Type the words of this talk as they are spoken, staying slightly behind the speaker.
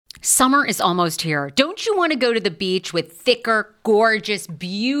Summer is almost here. Don't you want to go to the beach with thicker, gorgeous,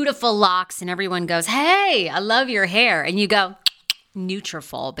 beautiful locks and everyone goes, "Hey, I love your hair." And you go,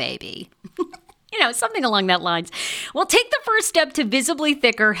 "Nutrafol, baby." Something along that lines. Well, take the first step to visibly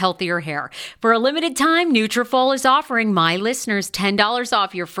thicker, healthier hair. For a limited time, Nutrafol is offering my listeners $10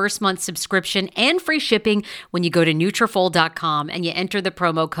 off your first month subscription and free shipping when you go to Nutrafol.com and you enter the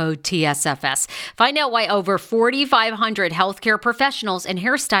promo code TSFS. Find out why over 4,500 healthcare professionals and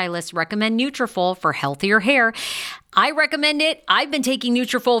hairstylists recommend Nutrafol for healthier hair. I recommend it. I've been taking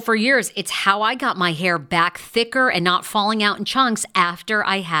Nutrafol for years. It's how I got my hair back thicker and not falling out in chunks after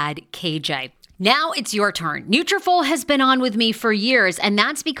I had KJ. Now it's your turn. Nutrafol has been on with me for years, and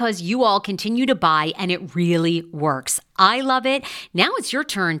that's because you all continue to buy, and it really works. I love it. Now it's your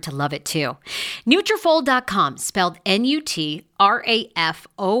turn to love it too. Nutrafol.com, spelled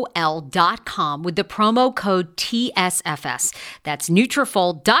Nutrafol.com with the promo code TSFS. That's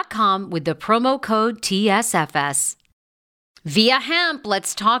Nutrafol.com with the promo code TSFS. Via Hemp,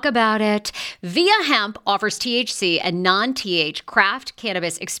 let's talk about it. Via Hemp offers THC and non-TH craft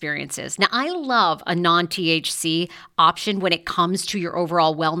cannabis experiences. Now, I love a non-THC option when it comes to your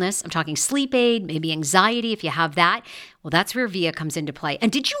overall wellness. I'm talking sleep aid, maybe anxiety if you have that. Well, that's where Via comes into play.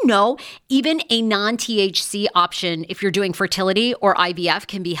 And did you know even a non-THC option, if you're doing fertility or IVF,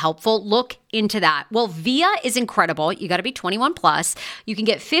 can be helpful? Look into that. Well, Via is incredible. You got to be 21 plus. You can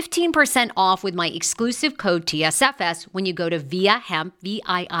get 15% off with my exclusive code TSFS when you go to Via Hemp,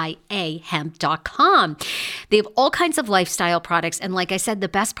 VIIA hemp.com. They have all kinds of lifestyle products. And like I said, the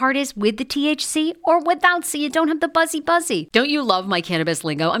best part is with the THC or without, so you don't have the buzzy. Don't you love my cannabis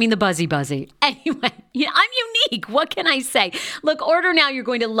lingo? I mean, the buzzy. Anyway, I'm unique. What can I say? Look, order now. You're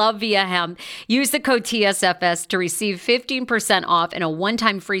going to love Via Hemp. Use the code TSFS to receive 15% off and a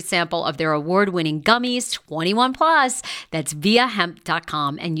one-time free sample of their award-winning gummies, 21 plus. That's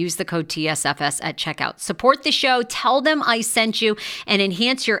viahemp.com and use the code TSFS at checkout. Support the show. Tell them I sent you and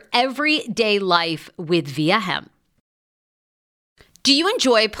enhance your everyday life with Via Hemp. Do you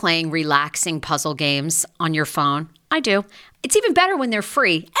enjoy playing relaxing puzzle games on your phone? I do. It's even better when they're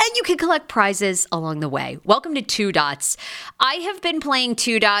free, and you can collect prizes along the way. Welcome to Two Dots. I have been playing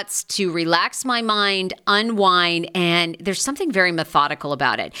Two Dots to relax my mind, unwind, and there's something very methodical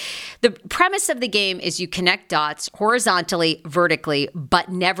about it. The premise of the game is you connect dots horizontally, vertically, but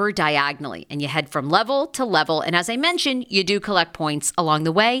never diagonally, and you head from level to level. And as I mentioned, you do collect points along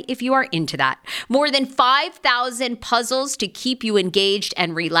the way if you are into that. More than 5,000 puzzles to keep you engaged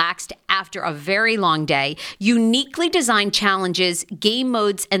and relaxed after a very long day. Uniquely designed challenges, game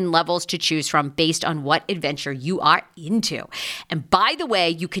modes, and levels to choose from based on what adventure you are into. And by the way,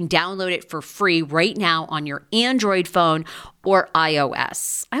 you can download it for free right now on your Android phone or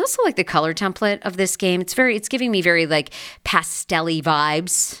iOS. I also like the color template of this game. It's giving me very like pastel-y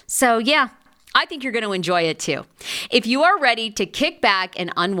vibes. So yeah, I think you're going to enjoy it too. If you are ready to kick back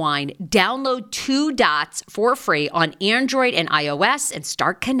and unwind, download Two Dots for free on Android and iOS and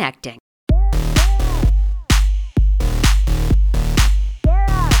start connecting.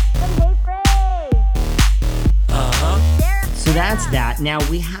 So that's that. Now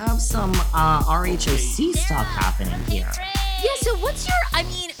we have some RHOC stuff happening here. Yeah, so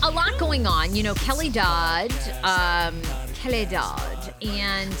a lot going on. Kelly Dodd,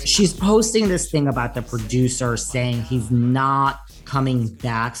 and she's posting this thing about the producer saying he's not coming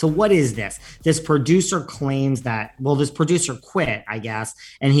back. So what is this? This producer claims that, this producer quit, I guess.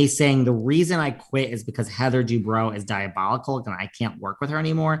 And he's saying the reason I quit is because Heather Dubrow is diabolical and I can't work with her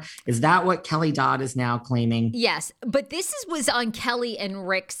anymore. Is that what Kelly Dodd is now claiming? Yes, but this was on Kelly and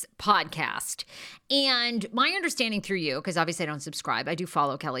Rick's podcast. And my understanding through you, because obviously I don't subscribe, I do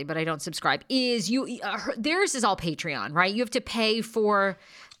follow Kelly, but I don't subscribe, is theirs is all Patreon, right? You have to pay for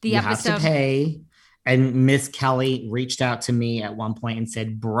the episode. You have to pay. And Miss Kelly reached out to me at one point and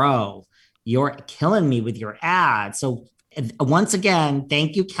said, "Bro, you're killing me with your ads." So once again,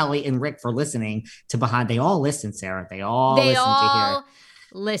 thank you, Kelly and Rick, for listening to Behind. They all listen, Sarah. They all listen to here.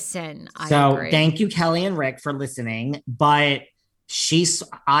 Listen. So thank you, Kelly and Rick, for listening. But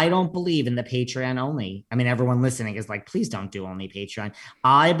I don't believe in the Patreon only. I mean, everyone listening is like, please don't do only Patreon.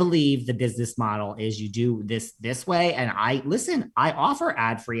 I believe the business model is you do this way. And I offer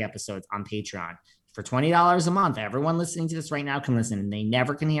ad-free episodes on Patreon. For $20 a month, everyone listening to this right now can listen and they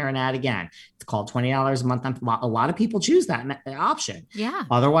never can hear an ad again. It's called $20 a month. A lot of people choose that option. Yeah.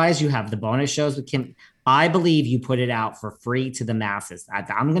 Otherwise, you have the bonus shows with Kim. I believe you put it out for free to the masses.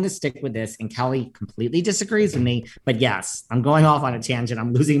 I'm going to stick with this. And Kelly completely disagrees with me. But yes, I'm going off on a tangent.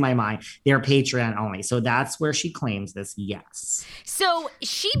 I'm losing my mind. They're Patreon only. So that's where she claims this. Yes. So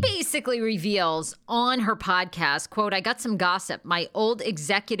she basically reveals on her podcast, quote, I got some gossip. My old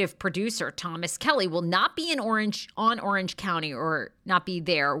executive producer, Thomas Kelly, will not be in Orange County or not be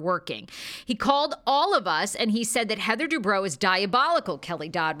there working. He called all of us and he said that Heather Dubrow is diabolical, Kelly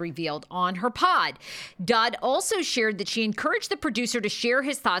Dodd revealed on her pod. Dodd also shared that she encouraged the producer to share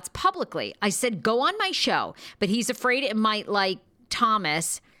his thoughts publicly. I said, go on my show, but he's afraid it might like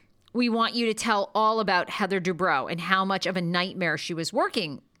Thomas. We want you to tell all about Heather Dubrow and how much of a nightmare she was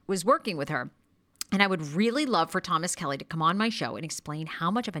working with her. And I would really love for Thomas Kelly to come on my show and explain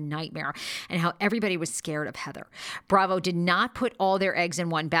how much of a nightmare and how everybody was scared of Heather. Bravo did not put all their eggs in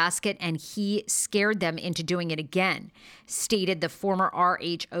one basket, and he scared them into doing it again, stated the former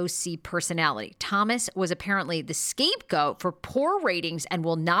RHOC personality. Thomas was apparently the scapegoat for poor ratings and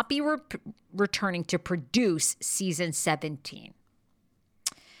will not be returning to produce season 17.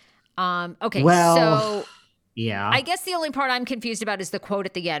 Okay, well, so... Yeah. I guess the only part I'm confused about is the quote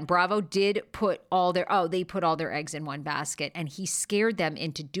at the end. Bravo did put all their eggs in one basket, and he scared them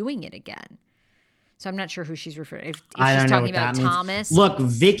into doing it again. So I'm not sure who she's referring to. If she's talking about Thomas. Look,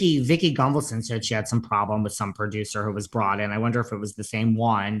 Vicky Gunvalson said she had some problem with some producer who was brought in. I wonder if it was the same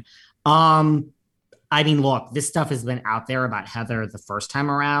one. I mean, look, this stuff has been out there about Heather the first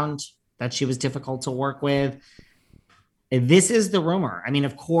time around, that she was difficult to work with. This is the rumor. I mean,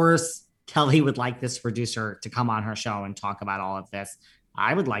 of course, Kelly would like this producer to come on her show and talk about all of this.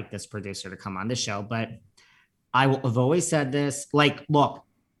 I would like this producer to come on the show, but I've always said this, like, look,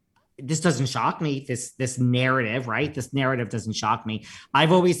 this doesn't shock me. This narrative, right? This narrative doesn't shock me.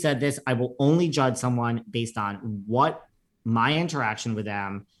 I've always said this. I will only judge someone based on what my interaction with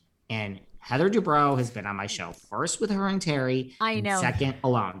them. And Heather Dubrow has been on my show first with her and Terry. I know. Second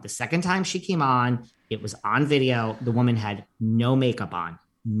alone. The second time she came on, it was on video. The woman had no makeup on.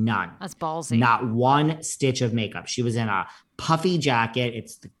 None. That's ballsy. Not one stitch of makeup. She was in a puffy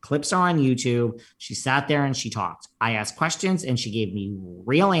jacket. The clips are on YouTube. She sat there and she talked. I asked questions and she gave me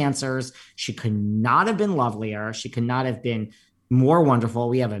real answers. She could not have been lovelier. She could not have been more wonderful.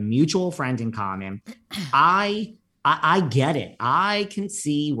 We have a mutual friend in common. I get it. I can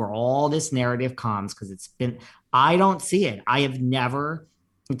see where all this narrative comes because I don't see it. I have never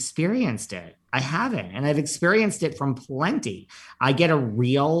experienced it. I haven't. And I've experienced it from plenty. I get a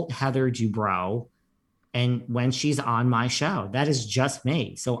real Heather Dubrow and when she's on my show, that is just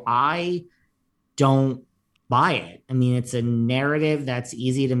me. So I don't buy it. I mean, it's a narrative that's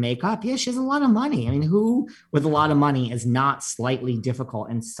easy to make up. Yeah, she has a lot of money. I mean, who with a lot of money is not slightly difficult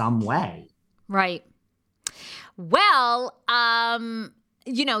in some way? Right. Well,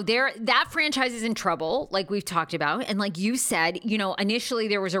 that franchise is in trouble, like we've talked about. And like you said, initially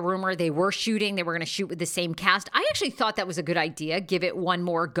there was a rumor they were going to shoot with the same cast. I actually thought that was a good idea. Give it one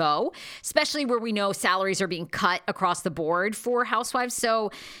more go, especially where we know salaries are being cut across the board for housewives.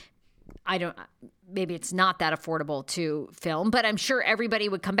 So maybe it's not that affordable to film, but I'm sure everybody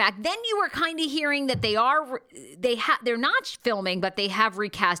would come back. Then you were kind of hearing that they're not filming, but they have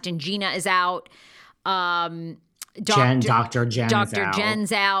recast and Gina is out. Dr.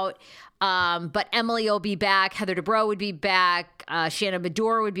 Jen's out. But Emily will be back. Heather Dubrow would be back. Shannon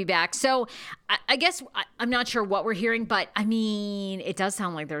Beador would be back. So I guess I'm not sure what we're hearing, but I mean, it does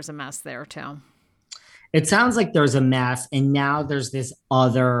sound like there's a mess there too. It sounds like there's a mess. And now there's this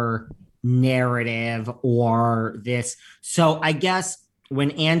other narrative or this. So I guess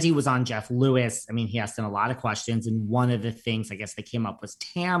when Andy was on Jeff Lewis, I mean, he asked him a lot of questions. And one of the things I guess they came up was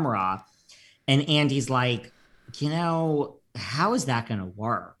Tamra. And Andy's like, how is that going to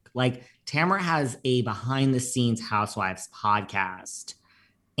work? Like Tamra has a behind the scenes Housewives podcast.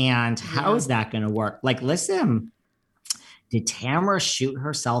 And how is that going to work? Like, listen, did Tamra shoot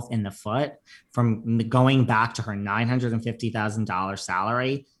herself in the foot from going back to her $950,000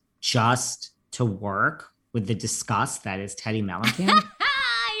 salary just to work with the disgust that is Teddy Mellencamp?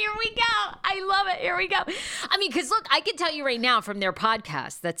 Here we go. I love it. Here we go. I mean, because look, I can tell you right now from their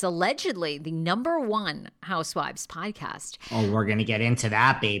podcast, that's allegedly the #1 Housewives podcast. Oh, we're going to get into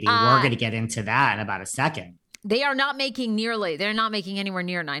that, baby. We're going to get into that in about a second. They're not making anywhere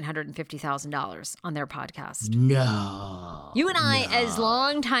near $950,000 on their podcast. No. You and I, as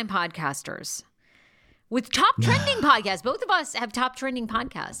longtime podcasters with top trending podcasts, both of us have top trending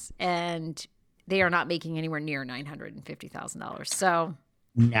podcasts, and they are not making anywhere near $950,000. So...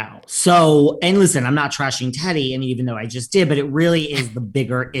 No. So, and listen, I'm not trashing Teddy, and even though I just did, but it really is the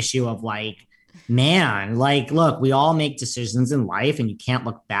bigger issue of like, man, like, look, we all make decisions in life and you can't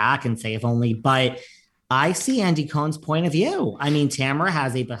look back and say if only, but I see Andy Cohen's point of view. I mean, Tamara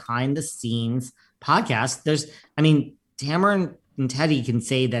has a behind the scenes podcast. Tamara and Teddy can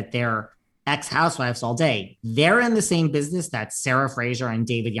say that they're ex-housewives all day. They're in the same business that Sarah Fraser and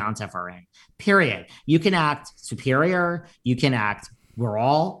David Yontef are in. Period. You can act superior. You can act.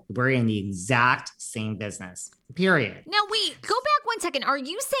 We're in the exact same business. Period. Now wait, go back 1 second. Are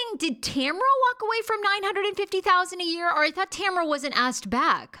you saying did Tamara walk away from $950,000 a year, or I thought Tamara wasn't asked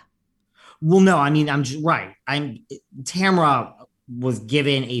back? Well, no, I mean, right. Tamara was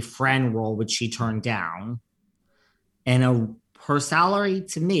given a friend role, which she turned down, and her salary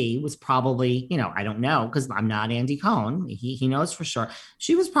to me was probably, I don't know, because I'm not Andy Cohen. He knows for sure.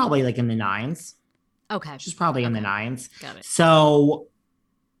 She was probably like in the nines. Okay. She's probably in the nines. Got it. So,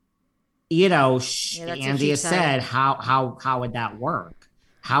 Andy has said, how would that work?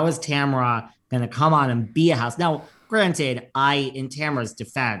 How is Tamara going to come on and be a house? Now, granted, in Tamara's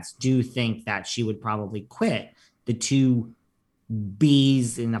defense, do think that she would probably quit the two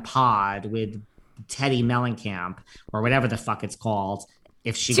bees in a pod with Teddy Mellencamp or whatever the fuck it's called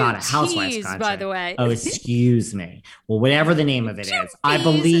if she got a housewives contract. By the way. Oh, excuse me. Well, whatever the name of it is, I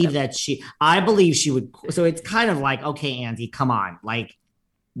believe she would. So it's kind of like, okay, Andy, come on. Like,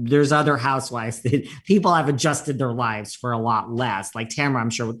 there's other housewives that people have adjusted their lives for a lot less. Like Tamara, I'm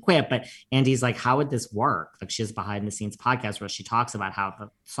sure would quit, but Andy's like, how would this work? Like she has behind the scenes podcast where she talks about how the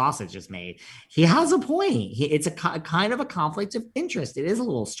sausage is made. He has a point. It's a kind of a conflict of interest. It is a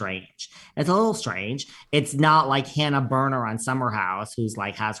little strange. It's not like Hannah Berner on Summer House, who's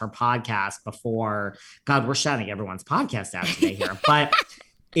like has her podcast before. God, we're shutting everyone's podcast out today here, but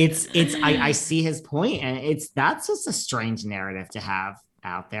I see his point, and that's just a strange narrative to have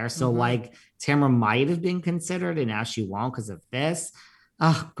out there. So like Tamara might have been considered and now she won't because of this.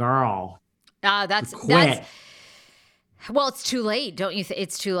 Oh, girl. That's well, it's too late. Don't you think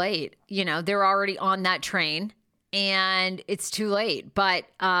it's too late? They're already on that train and it's too late. But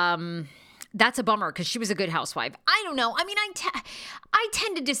that's a bummer because she was a good housewife. I don't know. I mean, I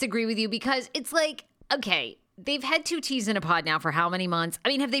tend to disagree with you because it's like, okay, they've had two teas in a pod now for how many months? I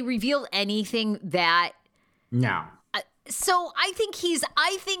mean, have they revealed anything that? No. So I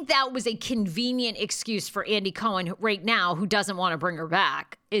think that was a convenient excuse for Andy Cohen right now, who doesn't want to bring her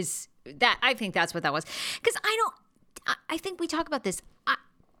back. I think that's what that was. Because I think we talk about this.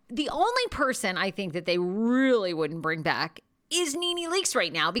 The only person I think that they really wouldn't bring back is Nene Leakes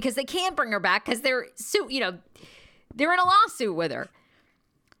right now, because they can't bring her back because they're in a lawsuit with her.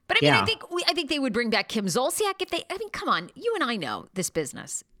 But I mean, yeah. I think they would bring back Kim Zolciak if they. I mean, come on, you and I know this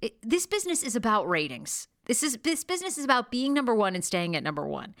business. This business is about ratings. This business is about being number one and staying at number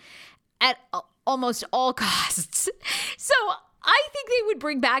one at almost all costs. So I think they would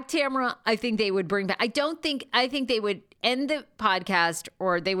bring back Tamara. I think they would bring back. I think they would end the podcast,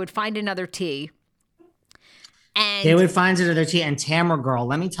 or they would find another tea. And they would find another tea. And Tamara, girl,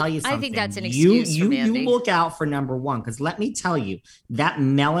 let me tell you something. I think that's an excuse from Andy. You look out for number one, because let me tell you, that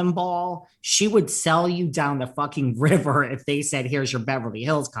melon ball, she would sell you down the fucking river if they said, here's your Beverly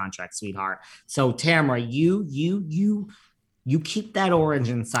Hills contract, sweetheart. So Tamara, you keep that orange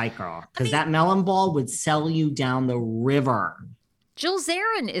in sight, girl, because that melon ball would sell you down the river. Jill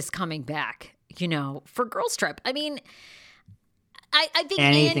Zarin is coming back, for Girls Trip. I mean, I think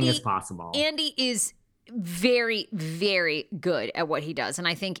anything is possible. Andy is very, very good at what he does. And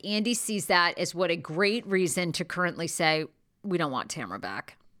I think Andy sees that as what a great reason to currently say, we don't want Tamara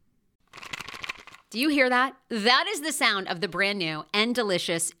back. Do you hear that? That is the sound of the brand new and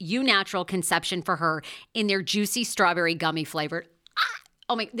delicious Eu Natural Conception for Her in their juicy strawberry gummy flavored.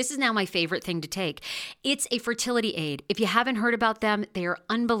 Oh my, this is now my favorite thing to take. It's a fertility aid. If you haven't heard about them, they are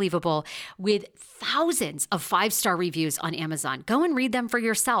unbelievable with thousands of 5-star reviews on Amazon. Go and read them for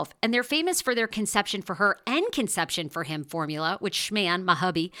yourself. And they're famous for their Conception for Her and Conception for Him formula, which Schman, my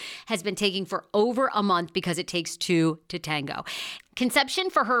hubby, has been taking for over a month because it takes two to tango. Conception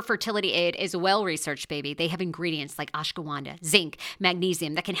for Her fertility aid is well-researched, baby. They have ingredients like ashwagandha, zinc,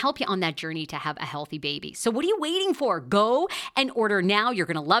 magnesium that can help you on that journey to have a healthy baby. So what are you waiting for? Go and order now. You're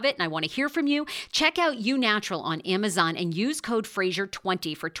going to love it, and I want to hear from you. Check out Eu Natural on Amazon and use code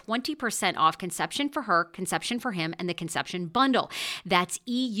Fraser20 for 20% off Conception for Her, Conception for Him, and the Conception Bundle. That's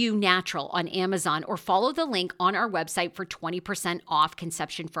EU Natural on Amazon, or follow the link on our website for 20% off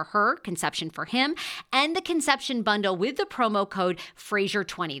Conception for Her, Conception for Him, and the Conception Bundle with the promo code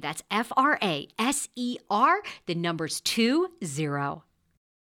Fraser20. That's FRASER, the numbers 20.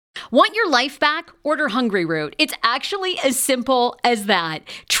 Want your life back? Order Hungry Root. It's actually as simple as that.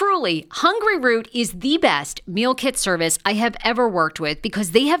 Truly, Hungry Root is the best meal kit service I have ever worked with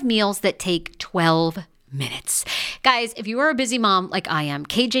because they have meals that take 12 minutes. Guys, if you are a busy mom like I am,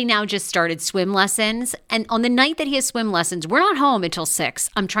 KJ now just started swim lessons. And on the night that he has swim lessons, we're not home until 6.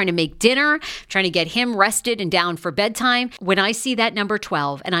 I'm trying to make dinner, trying to get him rested and down for bedtime. When I see that number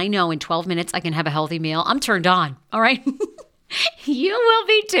 12, and I know in 12 minutes I can have a healthy meal, I'm turned on. All right. You will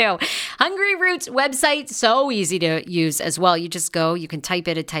be too. Hungry Roots website, so easy to use as well. You just go, you can type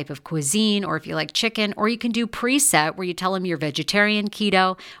in a type of cuisine, or if you like chicken, or you can do preset where you tell them you're vegetarian,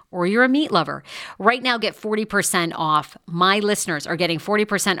 keto, or you're a meat lover. Right now, get 40% off. My listeners are getting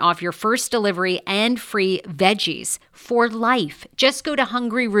 40% off your first delivery and free veggies for life. Just go to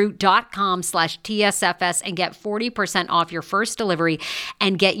hungryroot.com/TSFS and get 40% off your first delivery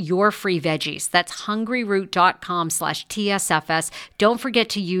and get your free veggies. That's hungryroot.com/TSFS. Don't forget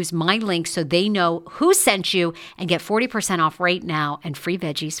to use my link so they know who sent you and get 40% off right now and free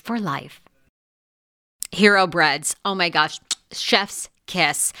veggies for life. Hero Breads. Oh my gosh. Chef's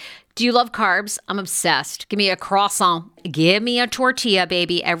kiss. Do you love carbs? I'm obsessed. Give me a croissant. Give me a tortilla,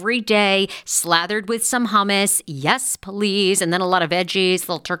 baby, every day, slathered with some hummus. Yes, please. And then a lot of veggies, a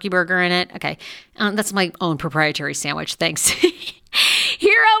little turkey burger in it. Okay. That's my own proprietary sandwich. Thanks.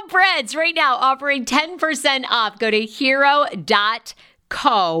 Hero Breads right now offering 10% off. Go to hero.co.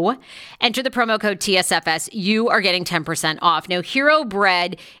 Enter the promo code TSFS. You are getting 10% off. Now, Hero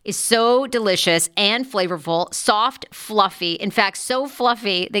Bread is so delicious and flavorful, soft, fluffy. In fact, so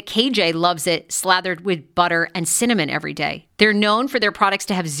fluffy that KJ loves it slathered with butter and cinnamon every day. They're known for their products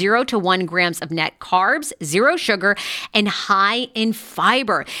to have 0 to 1 grams of net carbs, 0 sugar, and high in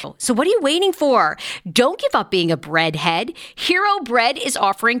fiber. So what are you waiting for? Don't give up being a breadhead. Hero Bread is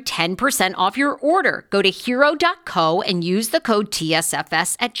offering 10% off your order. Go to hero.co and use the code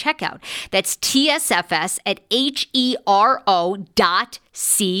TSFS at checkout. That's TSFS at HERO.CO.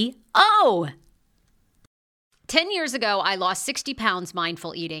 10 years ago, I lost 60 pounds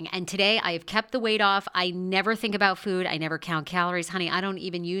mindful eating, and today I have kept the weight off. I never think about food. I never count calories. Honey, I don't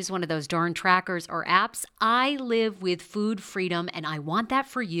even use one of those darn trackers or apps. I live with food freedom, and I want that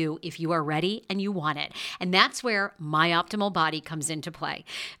for you if you are ready and you want it. And that's where My Optimal Body comes into play.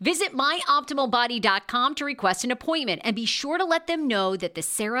 Visit myoptimalbody.com to request an appointment, and be sure to let them know that the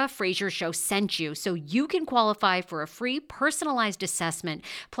Sarah Fraser Show sent you so you can qualify for a free personalized assessment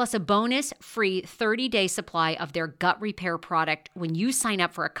plus a bonus free 30-day supply of their gut repair product when you sign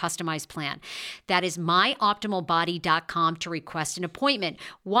up for a customized plan. That is myoptimalbody.com to request an appointment.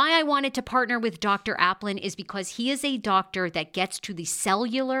 Why I wanted to partner with Dr. Applin is because he is a doctor that gets to the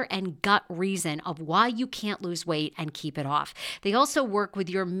cellular and gut reason of why you can't lose weight and keep it off. They also work with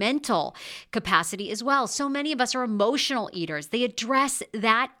your mental capacity as well. So many of us are emotional eaters. They address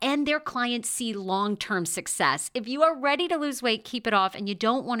that, and their clients see long-term success. If you are ready to lose weight, keep it off, and you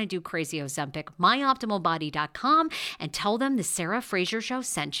don't want to do crazy Ozempic, myoptimalbody.com and tell them the Sarah Fraser Show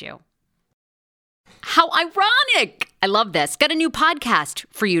sent you. How ironic! I love this. Got a new podcast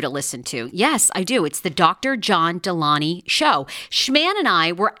for you to listen to. Yes, I do. It's the Dr. John Delaney Show. Schman and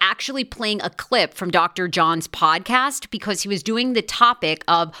I were actually playing a clip from Dr. John's podcast because he was doing the topic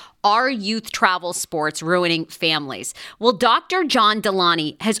of are youth travel sports ruining families? Well, Dr. John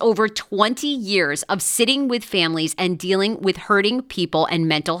Delaney has over 20 years of sitting with families and dealing with hurting people and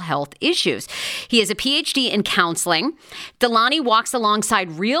mental health issues. He has a PhD in counseling. Delaney walks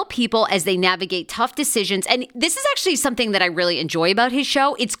alongside real people as they navigate tough decisions. And this is actually something that I really enjoy about his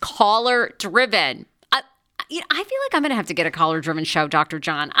show. It's caller driven. I feel like I'm going to have to get a caller-driven show, Dr.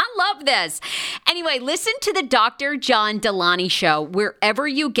 John. I love this. Anyway, listen to the Dr. John Delaney Show wherever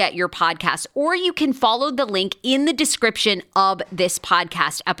you get your podcasts, or you can follow the link in the description of this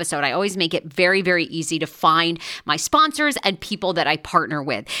podcast episode. I always make it very, very easy to find my sponsors and people that I partner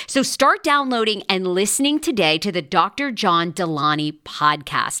with. So start downloading and listening today to the Dr. John Delaney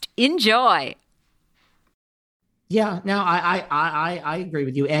podcast. Enjoy. Yeah, no, I agree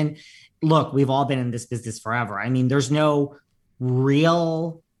with you. And look, we've all been in this business forever. I mean, there's no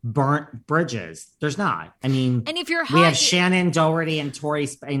real burnt bridges. There's not. I mean, and if you're we have Shannon Doherty and Tori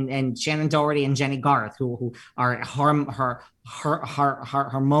and Shannon Doherty and Jenny Garth who are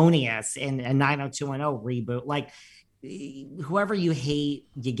harmonious in a 90210 reboot. Like, whoever you hate,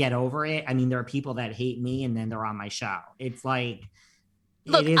 you get over it. I mean, there are people that hate me and then they're on my show. It's like,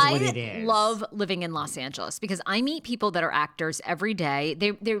 look, I love living in Los Angeles because I meet people that are actors every day.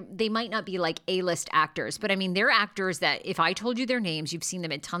 They might not be like A-list actors, but I mean, they're actors that if I told you their names, you've seen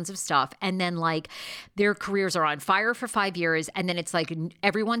them in tons of stuff. And then like their careers are on fire for 5 years. And then it's like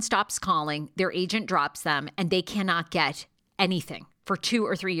everyone stops calling, their agent drops them, and they cannot get anything for 2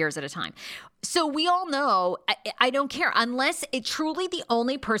 or 3 years at a time. So we all know, I don't care. Unless it truly the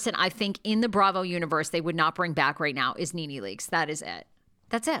only person I think in the Bravo universe they would not bring back right now is Nene Leakes. That is it.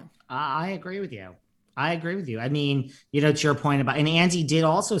 That's it. I agree with you. I agree with you. I mean, to your point about, and Andy did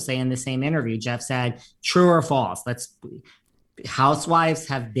also say in the same interview, Jeff said, true or false, housewives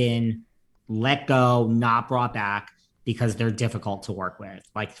have been let go, not brought back because they're difficult to work with.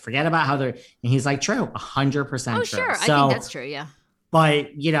 Like, forget about how and he's like, true, Oh, 100% true. sure. I think that's true. Yeah.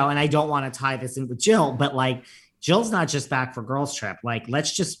 But, and I don't want to tie this in with Jill, but like, Jill's not just back for Girls Trip. Like,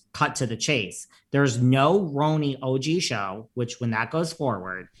 let's just cut to the chase. There's no Roni OG show, which when that goes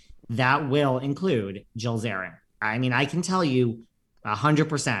forward, that will include Jill Zarin. I mean, I can tell you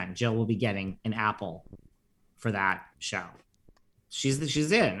 100% Jill will be getting an apple for that show. She's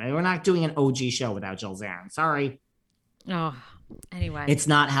in. We're not doing an OG show without Jill Zarin. Sorry. Oh, anyway. It's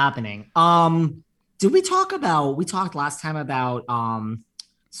not happening. Did we talked last time about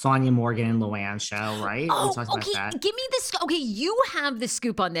Sonja Morgan and Luann show, right? Oh, we talked okay. about that. Give me this. Okay, you have the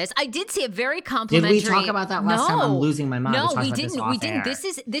scoop on this. I did see a very complimentary. Did we talk about that last time? I'm losing my mind. No, we didn't. We didn't.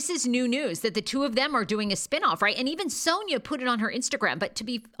 This is new news that the two of them are doing a spinoff, right? And even Sonja put it on her Instagram. But to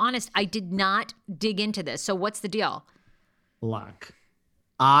be honest, I did not dig into this. So what's the deal? Look,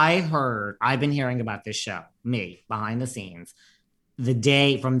 I've been hearing about this show, behind the scenes,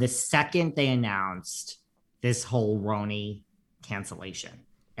 from the second they announced this whole Roni cancellation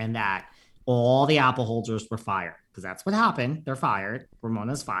and that all the apple holders were fired, because that's what happened. They're fired.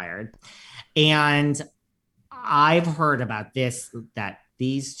 Ramona's fired. And I've heard about this, that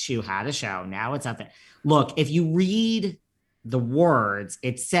these two had a show. Now it's out there. Look, if you read the words,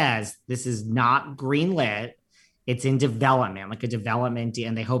 it says this is not greenlit. It's in development, like a development,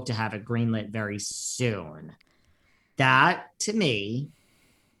 and they hope to have it greenlit very soon. That, to me,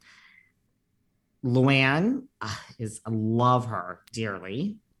 Luann I love her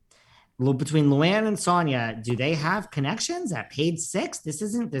dearly. Between Luann and Sonja, do they have connections at Page Six? This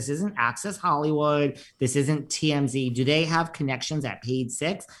isn't Access Hollywood. This isn't TMZ. Do they have connections at Page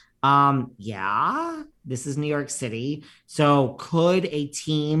Six? Yeah, this is New York City. So could a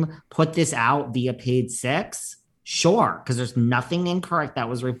team put this out via Page Six? Sure, because there's nothing incorrect that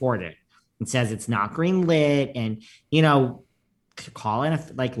was reported. It says it's not green lit, and call in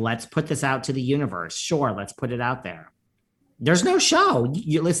let's put this out to the universe. Sure, let's put it out there. There's no show.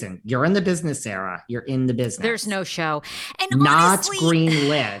 Listen, you're in the business, Sarah. You're in the business. There's no show. And not honestly, green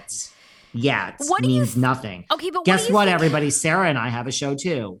lit yet means nothing. Okay, but guess what, everybody? Sarah and I have a show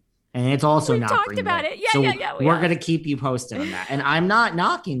too. And it's also not talked about lit. it. Yeah. We're going to keep you posted on that. And I'm not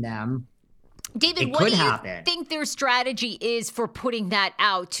knocking them. David, what do you think their strategy is for putting that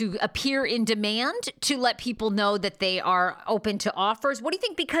out, to appear in demand, to let people know that they are open to offers? What do you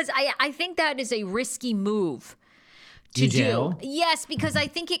think? Because I think that is a risky move to do. Yes, because I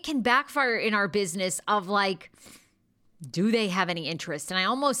think it can backfire in our business of like, do they have any interest? And I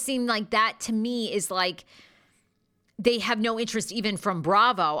almost seem like that to me is like they have no interest even from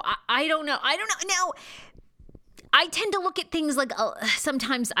Bravo. I don't know. Now, I tend to look at things like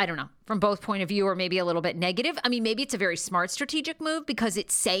sometimes, I don't know, from both point of view or maybe a little bit negative. I mean, maybe it's a very smart strategic move because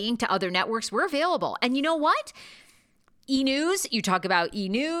it's saying to other networks, we're available. And you know what? E-News, you talk about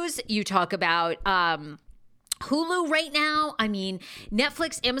E-News, you talk about Hulu right now. I mean,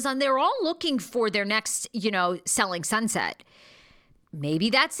 Netflix, Amazon, they're all looking for their next, selling sunset. Maybe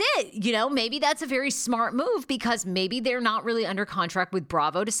that's it. Maybe that's a very smart move because maybe they're not really under contract with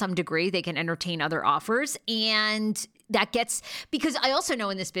Bravo to some degree. They can entertain other offers. And that because I also know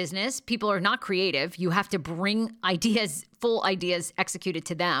in this business, people are not creative. You have to bring full ideas executed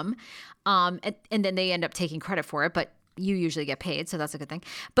to them. And then they end up taking credit for it, but you usually get paid. So that's a good thing.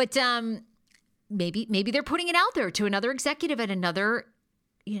 But maybe they're putting it out there to another executive at another,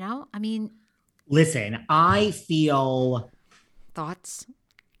 Listen, I feel... Thoughts?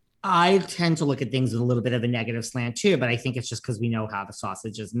 I tend to look at things with a little bit of a negative slant too, but I think it's just because we know how the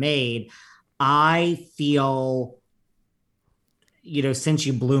sausage is made. I feel, since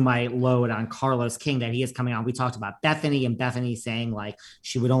you blew my load on Carlos King that he is coming on, we talked about Bethany and Bethany saying like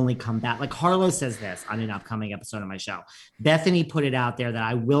she would only come back. Like Carlos says this on an upcoming episode of my show. Bethany put it out there that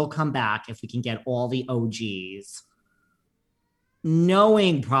I will come back if we can get all the OGs,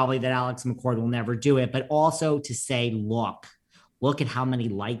 knowing probably that Alex McCord will never do it, but also to say, look at how many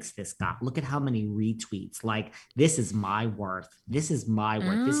likes this got. Look at how many retweets. Like, this is my worth. This is my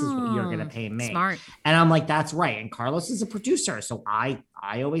worth. This is what you're going to pay me. Smart. And I'm like, that's right. And Carlos is a producer. So I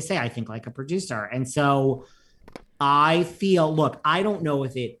always say I think like a producer. And so I feel, look, I don't know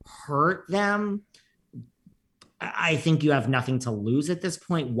if it hurt them. I think you have nothing to lose at this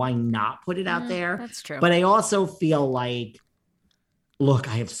point. Why not put it out there? That's true. But I also feel like, look,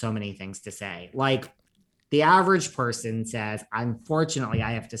 I have so many things to say. Like, the average person says, unfortunately,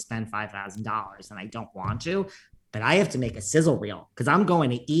 I have to spend $5,000 and I don't want to. but I have to make a sizzle reel because I'm going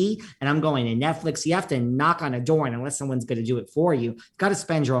to E and I'm going to Netflix. You have to knock on a door, and unless someone's going to do it for you, you've got to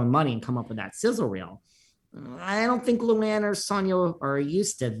spend your own money and come up with that sizzle reel. I don't think Luann or Sonja are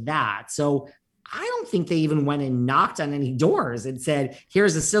used to that. So I don't think they even went and knocked on any doors and said,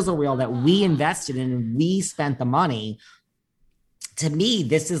 here's a sizzle reel that we invested in and we spent the money. To me,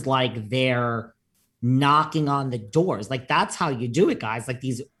 this is like they're knocking on the doors. Like that's how you do it, guys. Like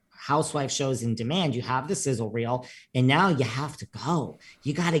these housewife shows in demand, you have the sizzle reel, and now you have to go.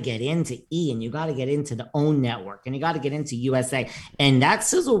 You got to get into E, and you got to get into the OWN network, and you got to get into USA. And that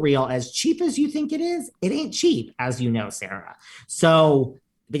sizzle reel, as cheap as you think it is, it ain't cheap, as you know, Sarah. So,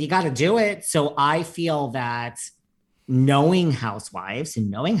 but you got to do it. So I feel that knowing housewives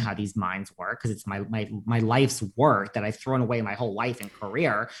and knowing how these minds work, because it's my life's work that I've thrown away my whole life and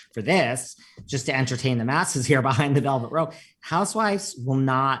career for this, just to entertain the masses here behind the velvet rope. Housewives will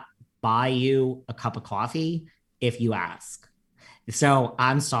not buy you a cup of coffee if you ask. So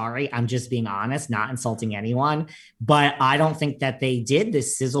I'm sorry. I'm just being honest, not insulting anyone. But I don't think that they did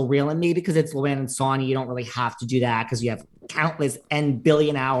this sizzle reel. And maybe because it's Luann and Sonja, you don't really have to do that because you have countless and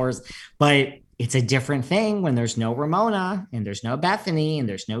billion hours. But it's a different thing when there's no Ramona and there's no Bethany and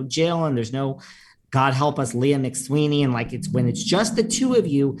there's no Jill and there's no, God help us, Leah McSweeney. And like, it's when it's just the two of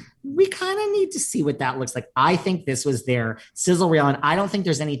you, we kind of need to see what that looks like. I think this was their sizzle reel, and I don't think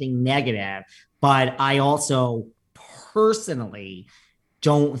there's anything negative, but I also personally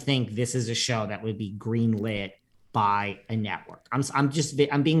don't think this is a show that would be greenlit by a network. I'm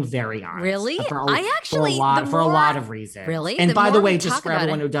being very honest. Really? For a lot of reasons. Really? And by the way, just for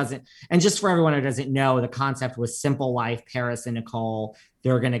everyone who doesn't know, the concept was Simple Life, Paris and Nicole.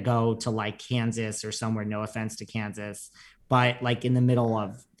 They're going to go to like Kansas or somewhere, no offense to Kansas, but like in the middle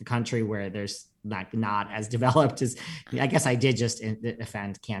of the country where there's not as developed as, I guess I did just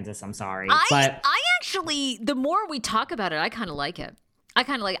offend Kansas. I'm sorry. But I actually, the more we talk about it, I kind of like it. I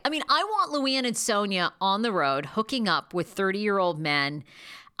mean, I want Luann and Sonja on the road, hooking up with 30-year-old men.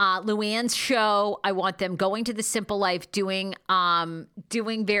 Luann's show, I want them going to the Simple Life, doing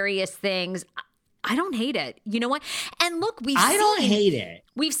various things. I don't hate it. You know what? And look, I don't hate it.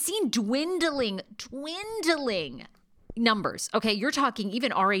 We've seen dwindling numbers. Okay, you're talking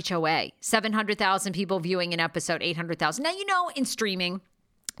even RHOA, 700,000 people viewing an episode, 800,000. Now, you know, in streaming,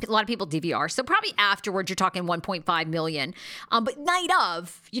 a lot of people DVR. So probably afterwards, you're talking 1.5 million. But night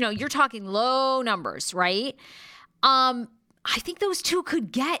of, you know, you're talking low numbers, right? I think those two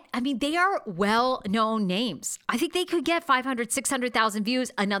could get, I mean, they are well-known names. I think they could get 500, 600,000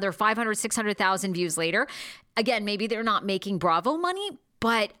 views, another 500, 600,000 views later. Again, maybe they're not making Bravo money,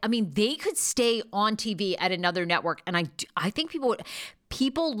 but I mean, they could stay on TV at another network. And I think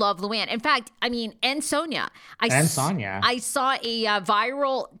people love Luann. In fact, I mean, and Sonja. Sonja. I saw a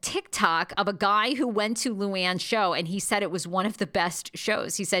viral TikTok of a guy who went to Luann's show, and he said it was one of the best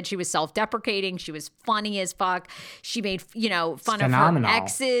shows. He said she was self-deprecating. She was funny as fuck. She made, fun of her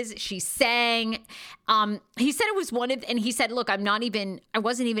exes. She sang. He said it was and he said, look, I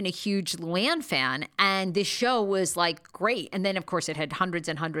wasn't even a huge Luann fan. And this show was like great. And then, of course, it had hundreds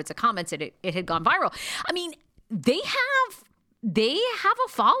and hundreds of comments. It had gone viral. I mean, they have a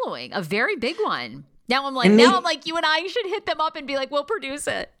following, a very big one. Now I'm like, you and I should hit them up and be like, we'll produce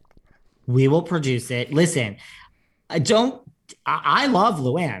it. We will produce it. Listen, I love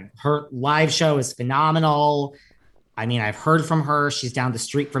Luann. Her live show is phenomenal. I mean, I've heard from her. She's down the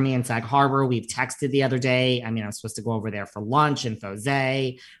street from me in Sag Harbor. We've texted the other day. I mean, I'm supposed to go over there for lunch in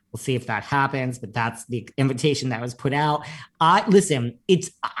Fosé. We'll see if that happens, but that's the invitation that was put out. I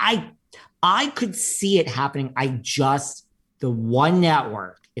could see it happening. The one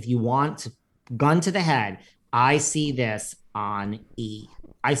network, if you want gun to the head, I see this on E.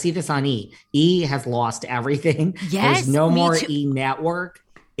 E has lost everything. Yes, there's no more too. E network.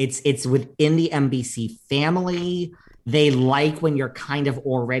 It's within the NBC family. They like when you're kind of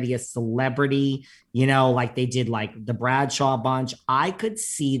already a celebrity, like they did like the Bradshaw bunch. I could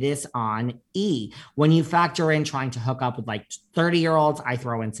see this on E. When you factor in trying to hook up with like 30-year-olds, I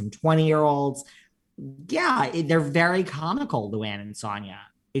throw in some 20-year-olds. Yeah, they're very comical, Luann and Sonja.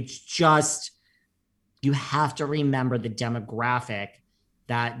 It's just, you have to remember the demographic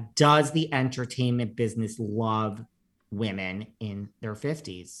that does the entertainment business love women in their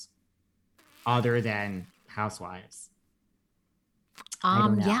 50s, other than housewives.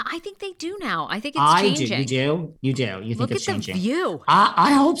 Yeah, I think they do now. I think it's changing. You do. You think it's changing? Look at the View.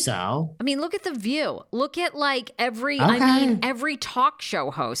 I hope so. I mean, look at the View. Look at like every talk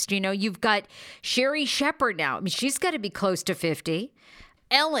show host. You've got Sherry Shepherd now. I mean, she's got to be close to 50.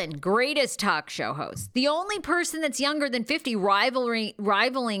 Ellen, greatest talk show host. The only person that's younger than 50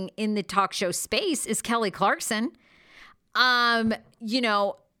 rivaling in the talk show space is Kelly Clarkson. You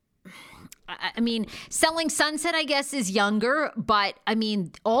know, I mean, Selling Sunset, I guess, is younger, but I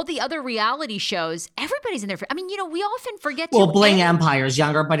mean, all the other reality shows, everybody's in there. I mean, you know, we often forget. Well, Bling Empire's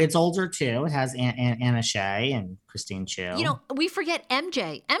younger, but it's older too. It has Anna Shea and Christine Chu. You know, we forget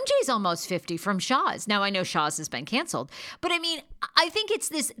MJ. MJ's almost 50 from Shaw's. Now, I know Shaw's has been canceled, but I mean, I think it's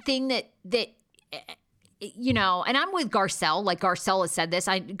this thing that you know, and I'm with Garcelle. Like Garcelle has said this.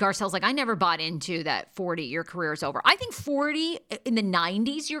 Garcelle's like, I never bought into that 40, your career is over. I think 40 in the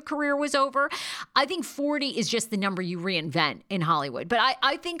 90s, your career was over. I think 40 is just the number you reinvent in Hollywood. But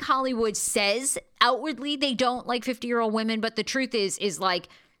I think Hollywood says outwardly they don't like 50-year-old women. But the truth is like,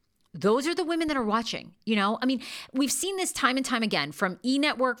 those are the women that are watching, you know? I mean, we've seen this time and time again from E!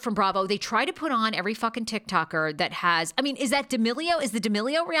 Network, from Bravo. They try to put on every fucking TikToker that has, I mean, is that D'Amelio? Is the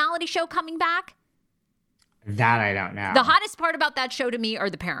D'Amelio reality show coming back? That I don't know. The hottest part about that show to me are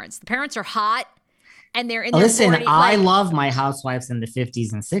the parents. The parents are hot and they're in their Listen, 40s. I love my housewives in the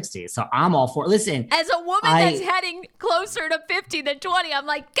 50s and 60s, so I'm all for it. Listen, as a woman that's heading closer to 50 than 20, I'm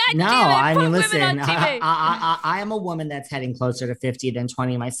like, God no, damn it, I mean, women listen, on TV. I am a woman that's heading closer to 50 than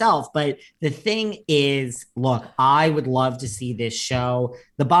 20 myself. But the thing is, look, I would love to see this show.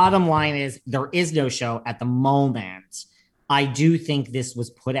 The bottom line is there is no show at the moment. I do think this was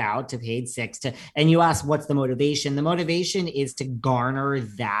put out to Page Six and you asked what's the motivation? The motivation is to garner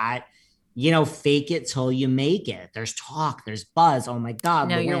that, you know, fake it till you make it. There's talk, there's buzz. Oh my God.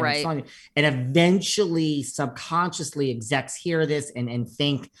 No, you're right. Sonja. And eventually subconsciously execs hear this and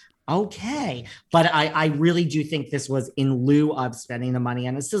think, okay. But I really do think this was in lieu of spending the money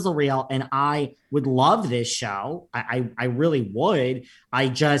on a sizzle reel. And I would love this show. I really would. I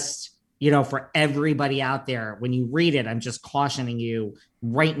just, you know, for everybody out there, when you read it, I'm just cautioning you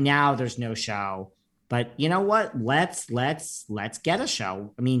right now, there's no show, but you know what? Let's get a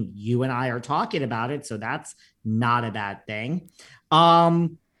show. I mean, you and I are talking about it, so that's not a bad thing.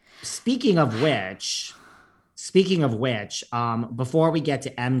 Speaking of which, before we get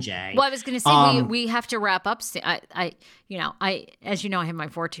to MJ. Well, I was going to say, we have to wrap up. As you know, I have my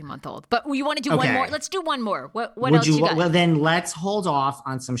 14-month-old, but you want to do one more? Let's do one more. What else you got? Well, then let's hold off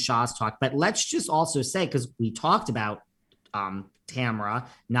on some Shaw's talk, but let's just also say, because we talked about Tamra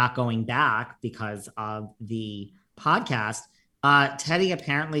not going back because of the podcast. Teddy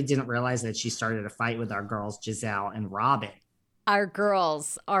apparently didn't realize that she started a fight with our girls, Giselle and Robin. Our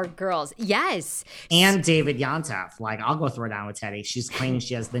girls. Yes. And David Yontef. Like, I'll go throw down with Teddy. She's claiming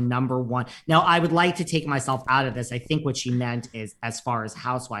she has the number one. Now, I would like to take myself out of this. I think what she meant is, as far as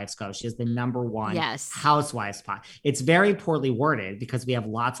housewives go, she has the number one housewives spot. It's very poorly worded because we have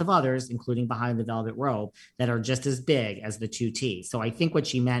lots of others, including Behind the Velvet Rope, that are just as big as the 2T. So I think what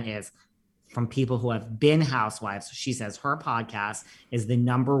she meant is, from people who have been housewives, she says her podcast is the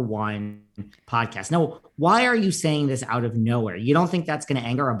number one podcast. Now, why are you saying this out of nowhere? You don't think that's going to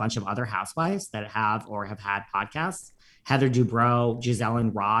anger a bunch of other housewives that have or have had podcasts? Heather Dubrow, Giselle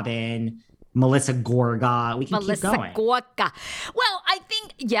and Robin, Melissa Gorga. We can keep going. Gorga. Well, I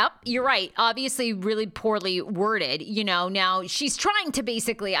think, yep, you're right. Obviously, really poorly worded. You know, now she's trying to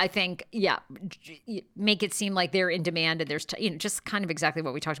basically, I think, make it seem like they're in demand, and there's, just kind of exactly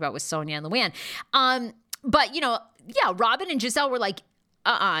what we talked about with Sonja and Luann. But, you know, Robin and Giselle were like,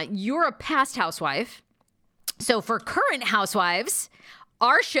 you're a past housewife. So for current housewives,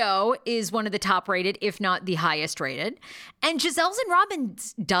 our show is one of the top rated, if not the highest rated. And Giselle's and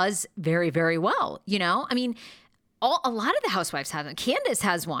Robin's does very, very well. You know, I mean, a lot of the housewives have them. Candace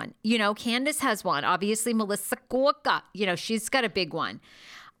has one. You know, Obviously, Melissa Gorga, you know, she's got a big one.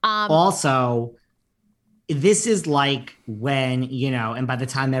 Also, this is like when, you know, and by the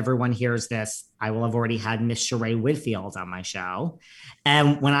time everyone hears this, I will have already had Miss Sheree Whitfield on my show.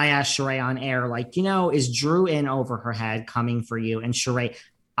 And when I asked Sheree on air, like, you know, is Drew in over her head coming for you? And Sheree,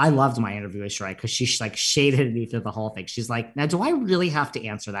 I loved my interview with Sheree because she's like shaded me through the whole thing. She's like, now, do I really have to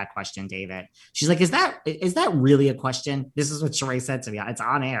answer that question, David? She's like, is that really a question? This is what Sheree said to me. It's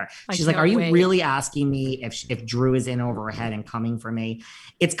on air. She's like, are you really asking me if Drew is in over her head and coming for me?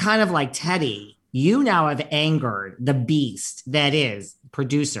 It's kind of like, Teddy, you now have angered the beast that is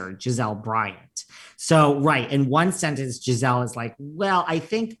producer Giselle Bryant. So, right. In one sentence, Giselle is like, well, I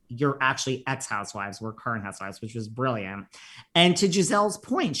think you're actually ex-housewives. We're current housewives, which was brilliant. And to Giselle's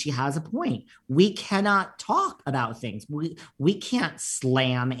point, she has a point. We cannot talk about things. We can't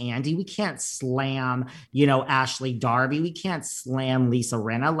slam Andy. We can't slam, Ashley Darby. We can't slam Lisa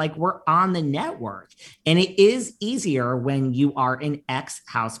Rinna. Like, we're on the network. And it is easier when you are an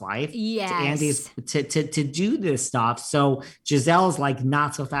ex-housewife to Andy's to do this stuff. So Giselle's like,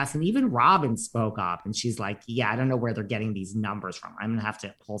 not so fast. And even Robin spoke up and she's like, yeah, I don't know where they're getting these numbers from. I'm gonna have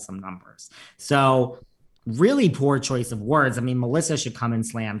to pull some numbers. So really poor choice of words. I mean, Melissa should come and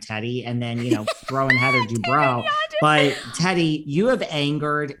slam Teddi and then, throw in Heather Dubrow. But Teddi, you have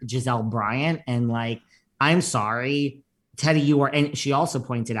angered Giselle Bryant, and like, I'm sorry, Teddi, you are. And she also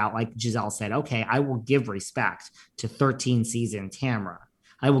pointed out, like Giselle said, okay, I will give respect to 13 season Tamra.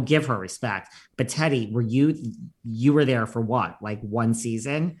 I will give her respect. But Teddi, you were there for what? Like one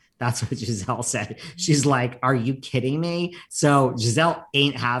season? That's what Giselle said. She's like, are you kidding me? So Giselle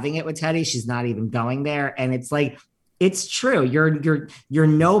ain't having it with Teddi. She's not even going there. And it's like, it's true. You're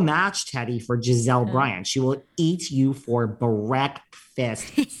no match, Teddi, for Giselle Bryant. She will eat you for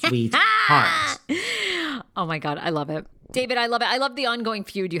breakfast, sweetheart. Oh my God, I love it. David, I love it. I love the ongoing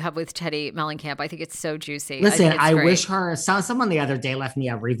feud you have with Teddi Mellencamp. I think it's so juicy. Listen, I wish her. Someone the other day left me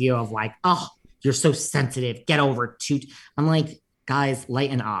a review of like, oh, you're so sensitive. Get over it. I'm like, guys,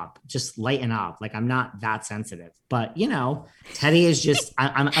 lighten up. Just lighten up. Like, I'm not that sensitive. But, Teddi is just,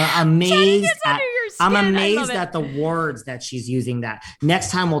 I'm amazed at, I'm amazed at the words that she's using. That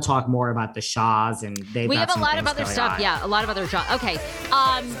next time we'll talk more about the Shaws, and we have a lot of other stuff. On. Yeah, a lot of other stuff. Okay.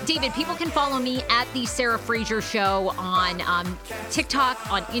 David, people can follow me at the Sarah Fraser Show on TikTok,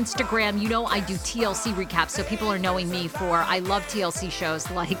 on Instagram. I do TLC recaps, so people are knowing me for, I love TLC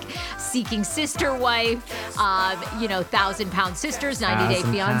shows like Seeking Sister Wife, 1,000-Pound Sisters, 90 Day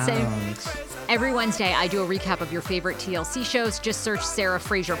Fiance. Every Wednesday, I do a recap of your favorite TLC shows. Just search Sarah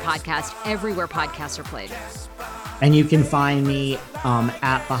Fraser Podcast everywhere podcasts are played. And you can find me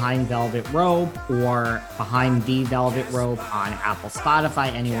at Behind Velvet Rope or Behind the Velvet Rope on Apple,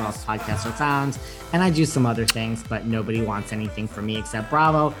 Spotify, anywhere else podcasts are found. And I do some other things, but nobody wants anything from me except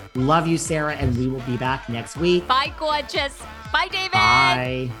Bravo. Love you, Sarah, and we will be back next week. Bye, gorgeous. Bye, David.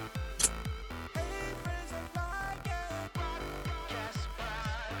 Bye.